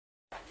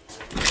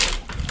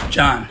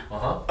John.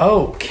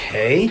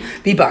 Okay.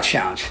 Beatbox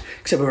challenge.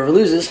 Except whoever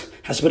loses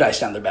has to put ice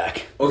down their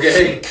back.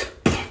 Okay.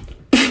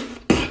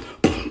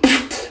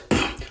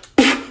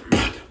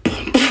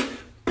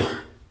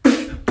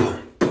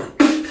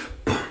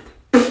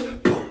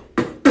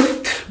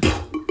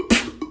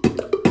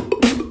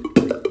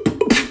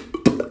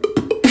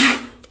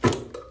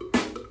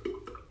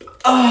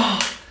 Oh,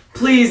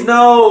 please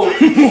no.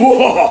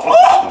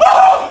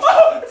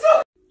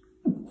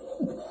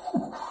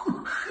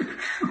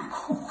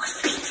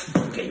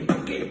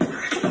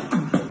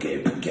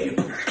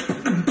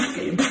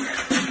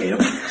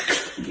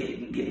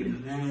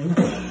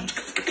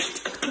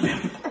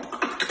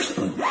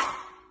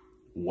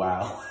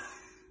 Wow.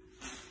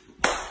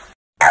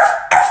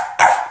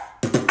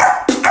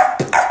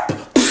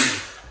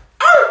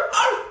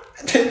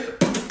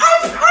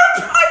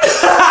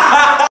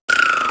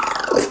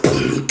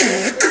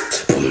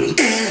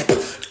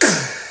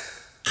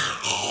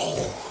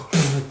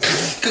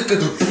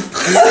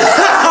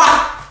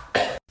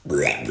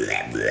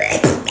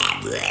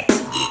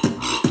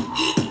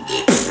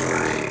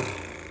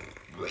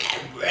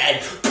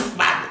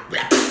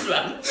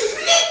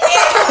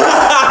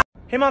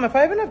 Hey Mom, if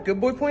I have enough good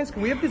boy points,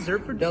 can we have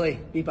dessert for Billy,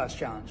 beatbox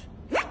challenge.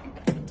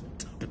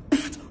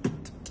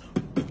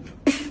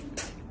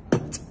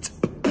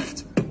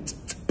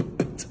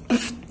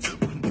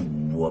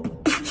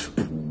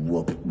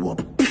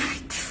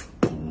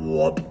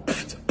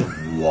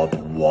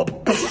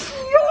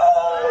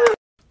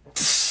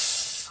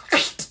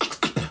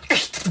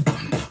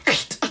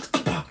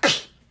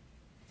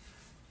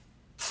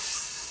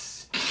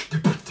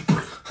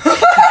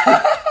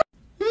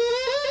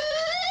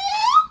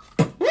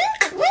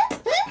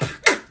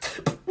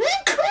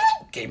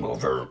 Game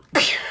over.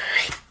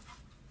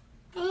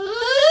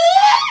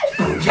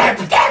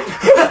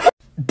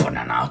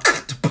 Banana.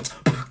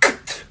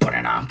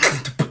 Banana.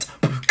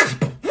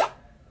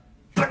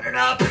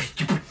 Banana.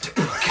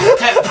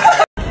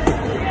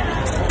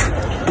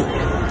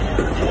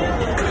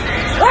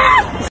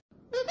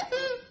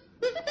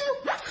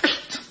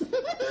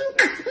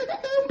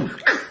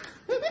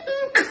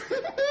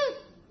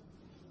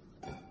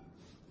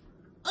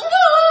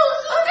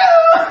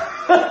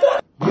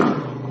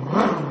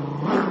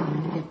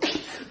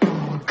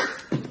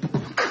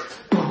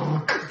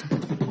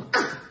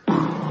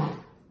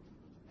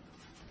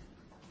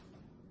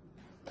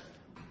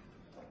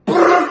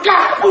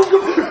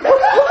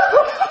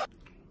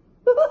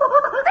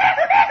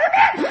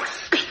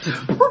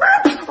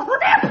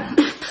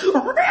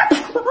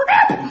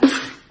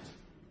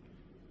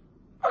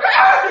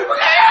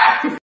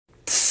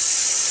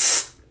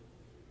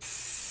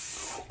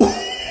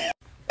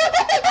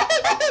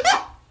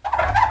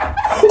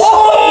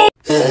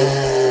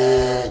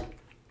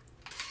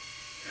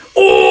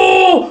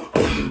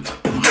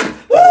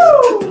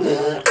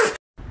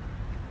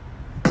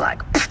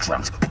 Black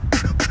drums.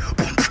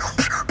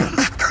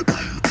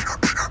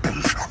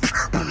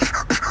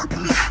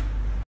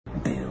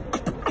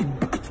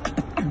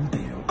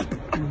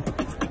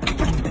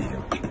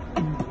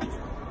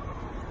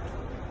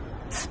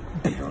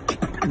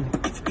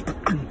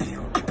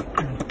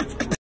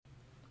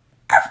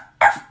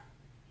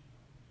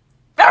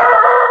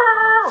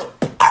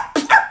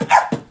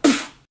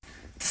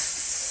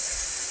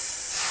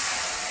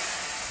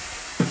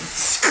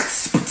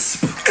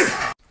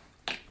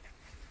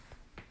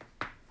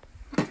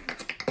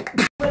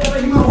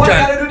 What I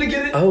gotta do to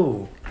get it?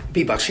 Oh,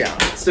 beatbox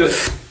challenge. Let's do it.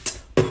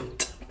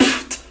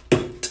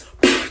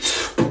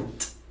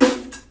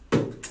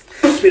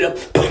 Speed up.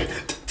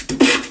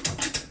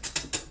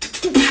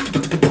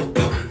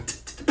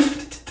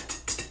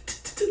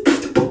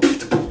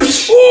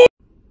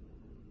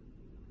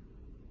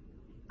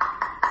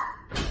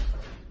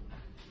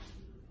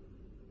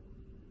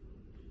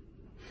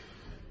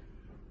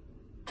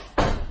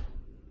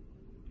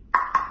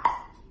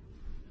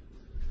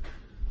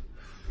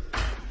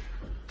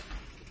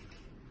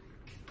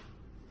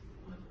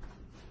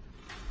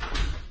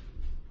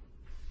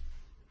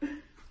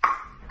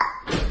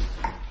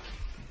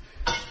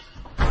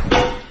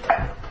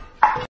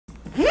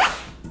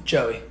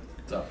 Joey.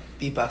 What's up?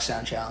 Beatbox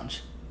sound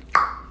challenge.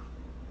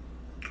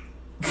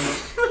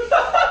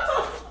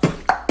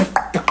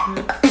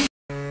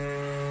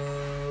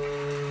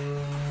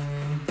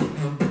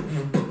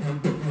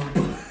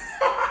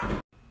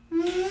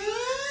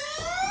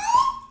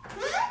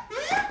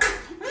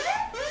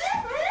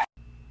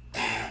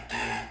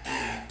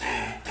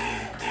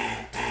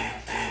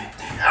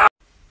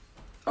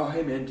 Oh,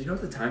 hey man, do you know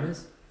what the time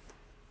is?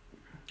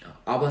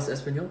 Hablas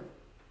español?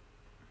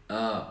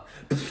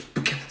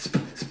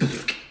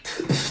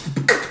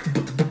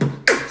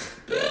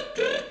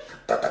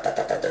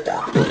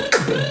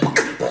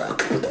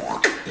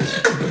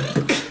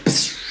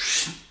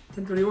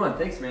 10:21.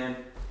 Thanks, man.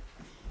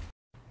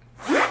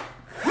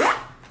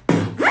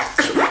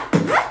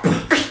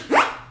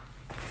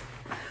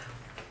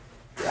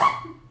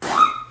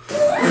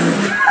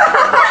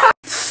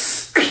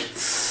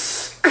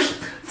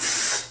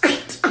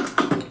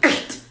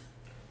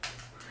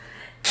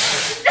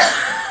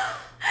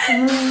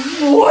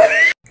 What?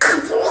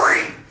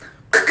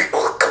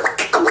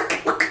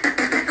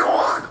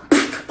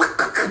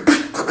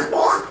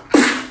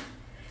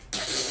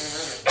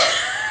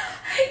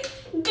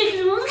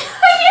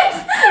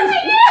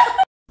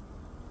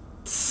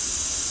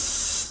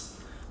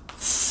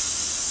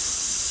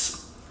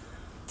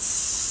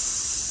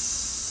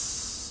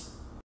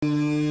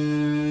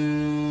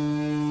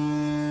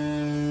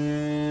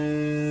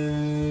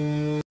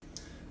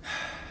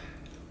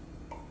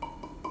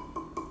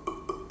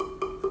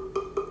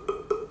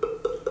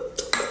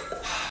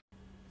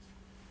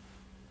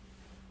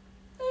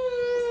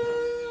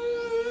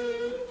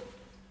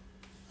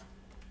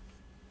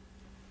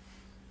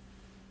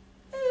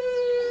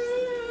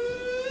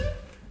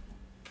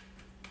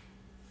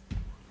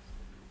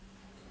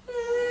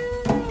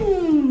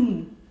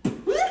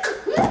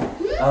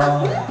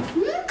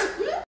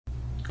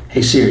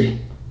 Hey Siri,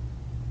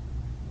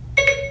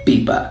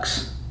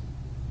 beatbox.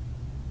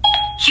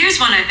 Here's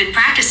one I've been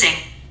practicing.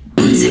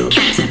 Boots and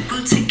cats and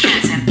boots and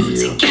cats and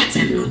boots and cats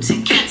and boots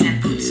and cats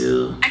and boots.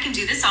 I can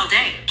do this all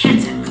day.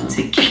 Cats and boots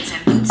and cats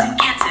and boots and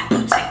cats and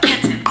boots and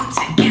cats and boots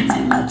and cats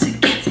and boots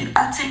and cats and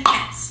boots and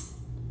cats.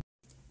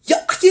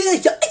 Yeah.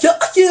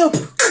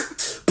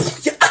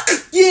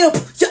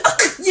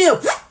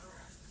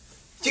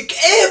 You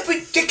can't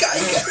be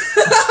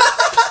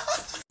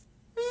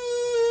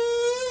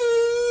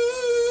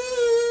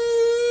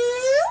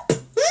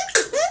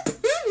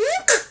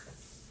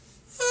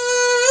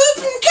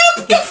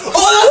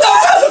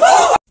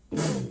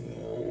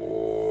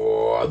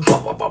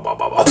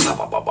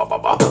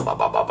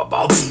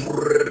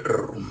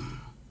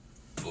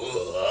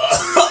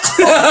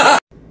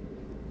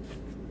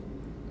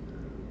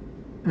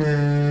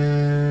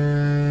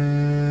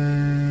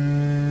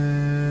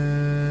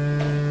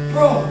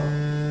Bro,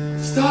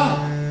 stop!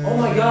 Oh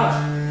my gosh!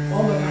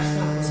 Oh my gosh!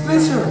 Stop!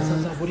 Spencer!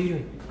 Stop! What are you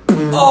doing?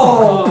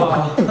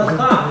 Oh!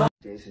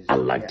 I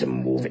like to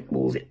move it,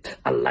 move it.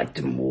 I like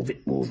to move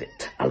it, move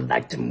it. I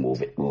like to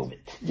move it, move it.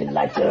 You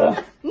like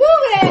to move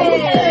it?